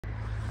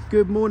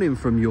Good morning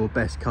from your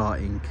best car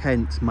in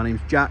Kent. My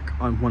name's Jack.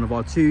 I'm one of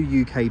our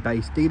 2 UK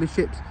based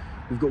dealerships.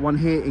 We've got one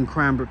here in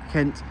Cranbrook,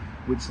 Kent,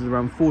 which is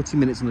around 40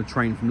 minutes on the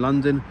train from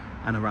London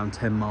and around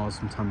 10 miles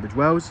from Tunbridge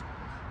Wells.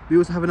 We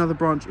also have another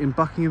branch in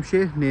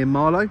Buckinghamshire near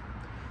Marlow,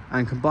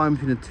 and combined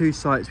between the two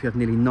sites we have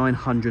nearly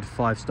 900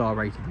 5-star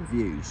rated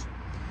reviews.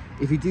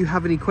 If you do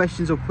have any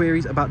questions or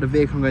queries about the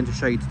vehicle I'm going to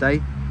show you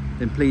today,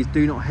 then please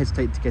do not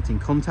hesitate to get in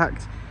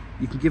contact.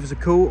 You can give us a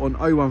call on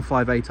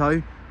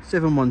 01580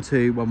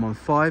 712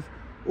 115,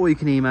 or you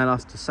can email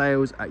us to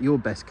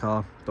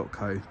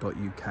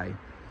sales@yourbestcar.co.uk.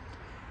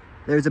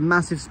 There is a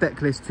massive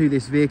spec list to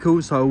this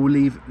vehicle, so I will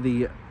leave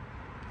the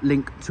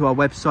link to our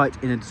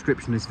website in the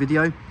description of this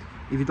video.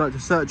 If you'd like to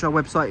search our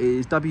website, it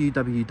is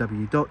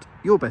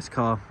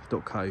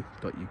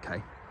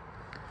www.yourbestcar.co.uk.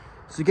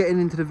 So getting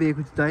into the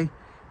vehicle today,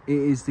 it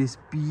is this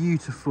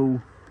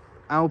beautiful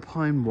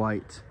Alpine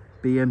white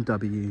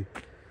BMW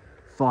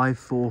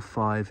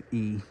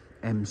 545e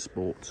M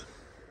Sport.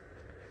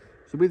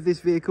 So with this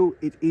vehicle,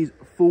 it is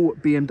full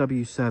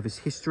BMW service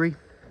history.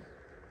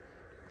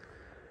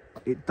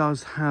 It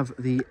does have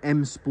the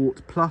M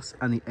Sport Plus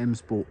and the M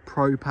Sport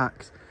Pro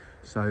packs,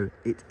 so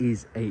it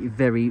is a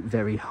very,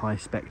 very high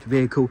spec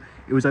vehicle.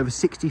 It was over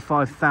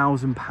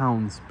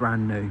 £65,000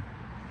 brand new.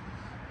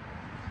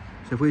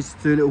 So if we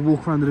just do a little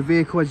walk around the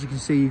vehicle, as you can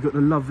see, you've got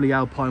the lovely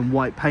Alpine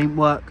white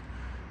paintwork.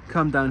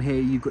 Come down here,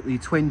 you've got the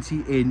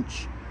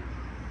 20-inch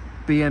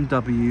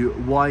BMW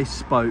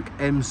Y-Spoke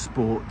M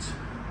Sport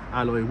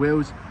alloy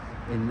wheels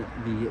in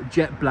the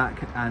jet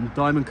black and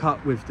diamond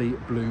cut with the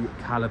blue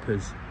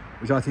calipers,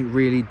 which I think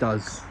really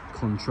does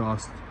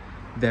contrast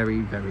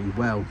very, very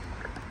well.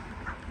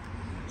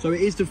 So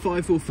it is the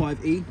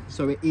 545e,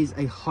 so it is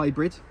a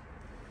hybrid.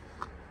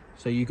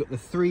 So you've got the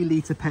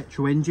 3-litre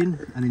petrol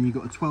engine, and then you've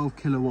got a 12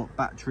 kilowatt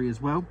battery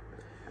as well,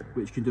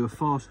 which can do a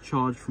fast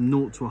charge from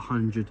 0 to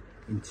 100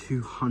 in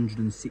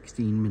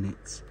 216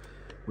 minutes,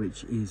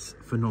 which is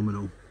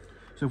phenomenal.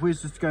 So if we're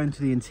just going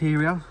to the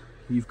interior,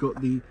 you've got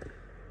the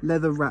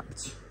leather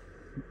wrapped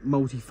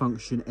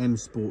multifunction M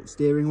Sport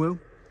steering wheel.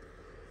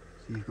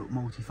 So you've got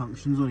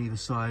multi-functions on either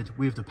side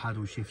with the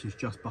paddle shifters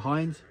just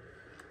behind.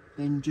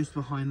 Then just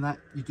behind that,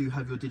 you do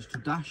have your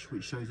digital dash,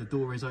 which shows the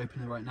door is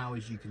open right now,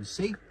 as you can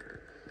see.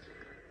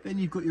 Then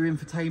you've got your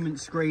infotainment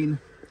screen,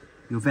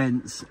 your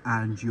vents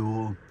and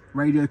your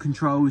radio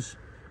controls.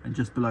 And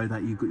just below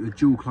that, you've got your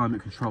dual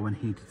climate control and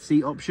heated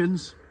seat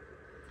options.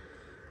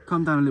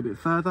 Come down a little bit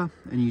further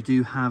and you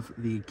do have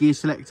the gear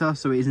selector,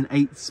 so it is an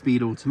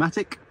 8-speed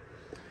automatic.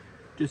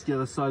 Just the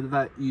other side of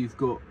that, you've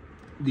got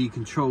the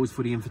controls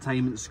for the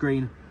infotainment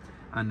screen,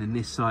 and then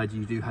this side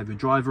you do have your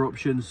driver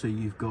options, so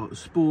you've got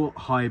sport,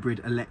 hybrid,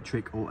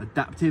 electric or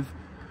adaptive.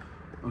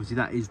 Obviously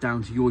that is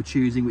down to your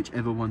choosing,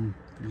 whichever one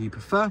you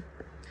prefer.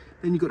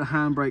 Then you've got the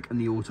handbrake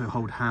and the auto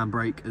hold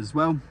handbrake as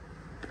well.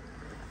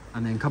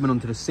 And then coming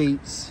onto the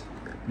seats,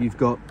 you've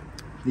got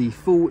the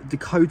full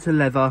Dakota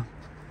leather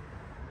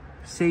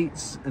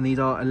seats, and these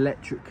are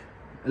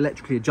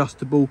electrically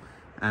adjustable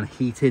and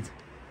heated,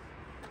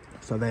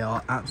 so they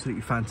are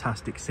absolutely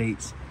fantastic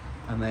seats,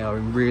 and they are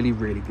in really,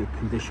 really good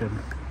condition.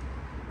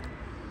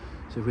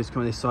 So if we just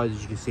come on this side,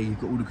 as you can see, you've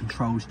got all the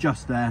controls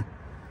just there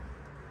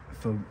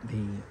for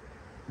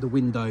the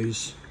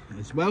windows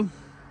as well.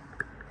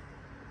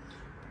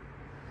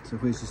 So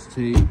if we just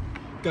to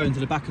go into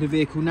the back of the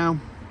vehicle now,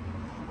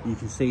 you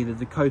can see the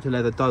Dakota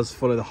leather does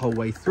follow the whole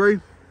way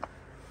through.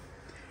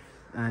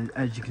 And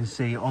as you can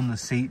see on the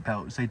seat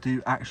belts, they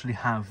do actually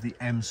have the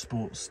M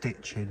Sport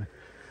stitching,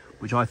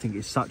 which I think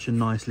is such a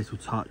nice little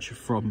touch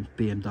from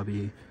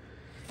BMW,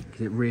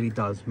 because it really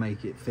does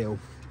make it feel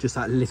just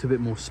that little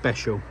bit more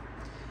special.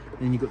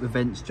 Then you've got the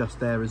vents just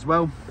there as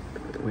well,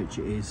 which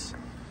is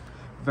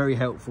very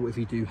helpful if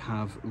you do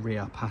have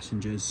rear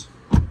passengers.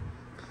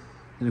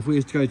 And if we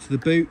just go to the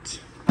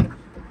boot,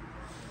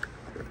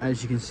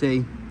 as you can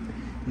see,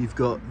 you've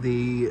got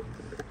the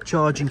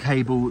charging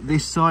cable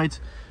this side.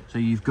 So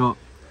you've got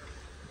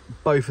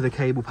both of the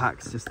cable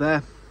packs just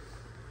there,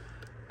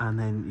 and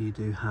then you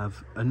do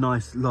have a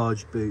nice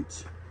large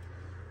boot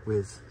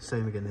with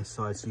same again this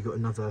side. So you've got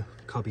another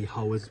cubby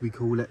hole, as we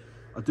call it.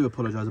 I do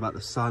apologise about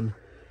the sun,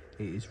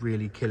 it is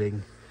really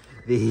killing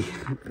the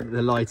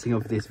lighting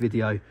of this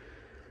video,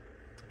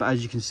 but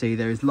as you can see,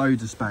 there is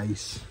loads of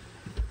space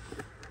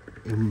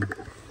in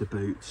the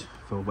boot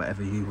for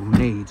whatever you will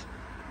need.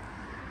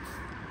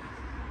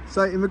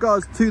 So in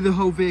regards to the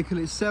whole vehicle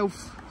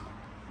itself,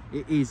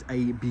 it is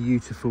a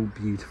beautiful,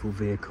 beautiful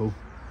vehicle.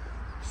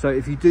 So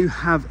if you do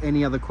have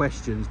any other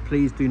questions,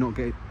 please do not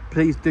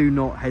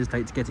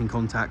hesitate to get in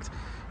contact.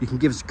 You can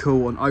give us a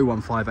call on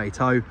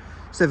 01580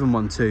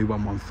 712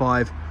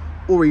 115,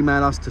 or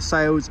email us to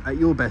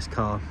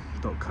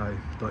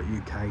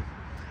sales@yourbestcar.co.uk.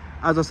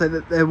 As I said,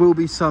 that there will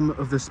be some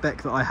of the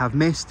spec that I have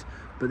missed,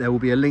 but there will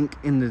be a link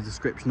in the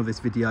description of this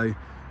video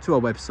to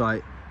our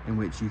website, in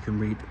which you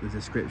can read the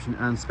description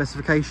and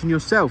specification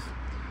yourself.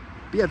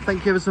 But yeah,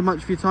 thank you ever so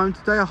much for your time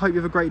today. I hope you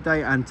have a great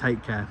day and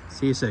take care.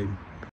 See you soon.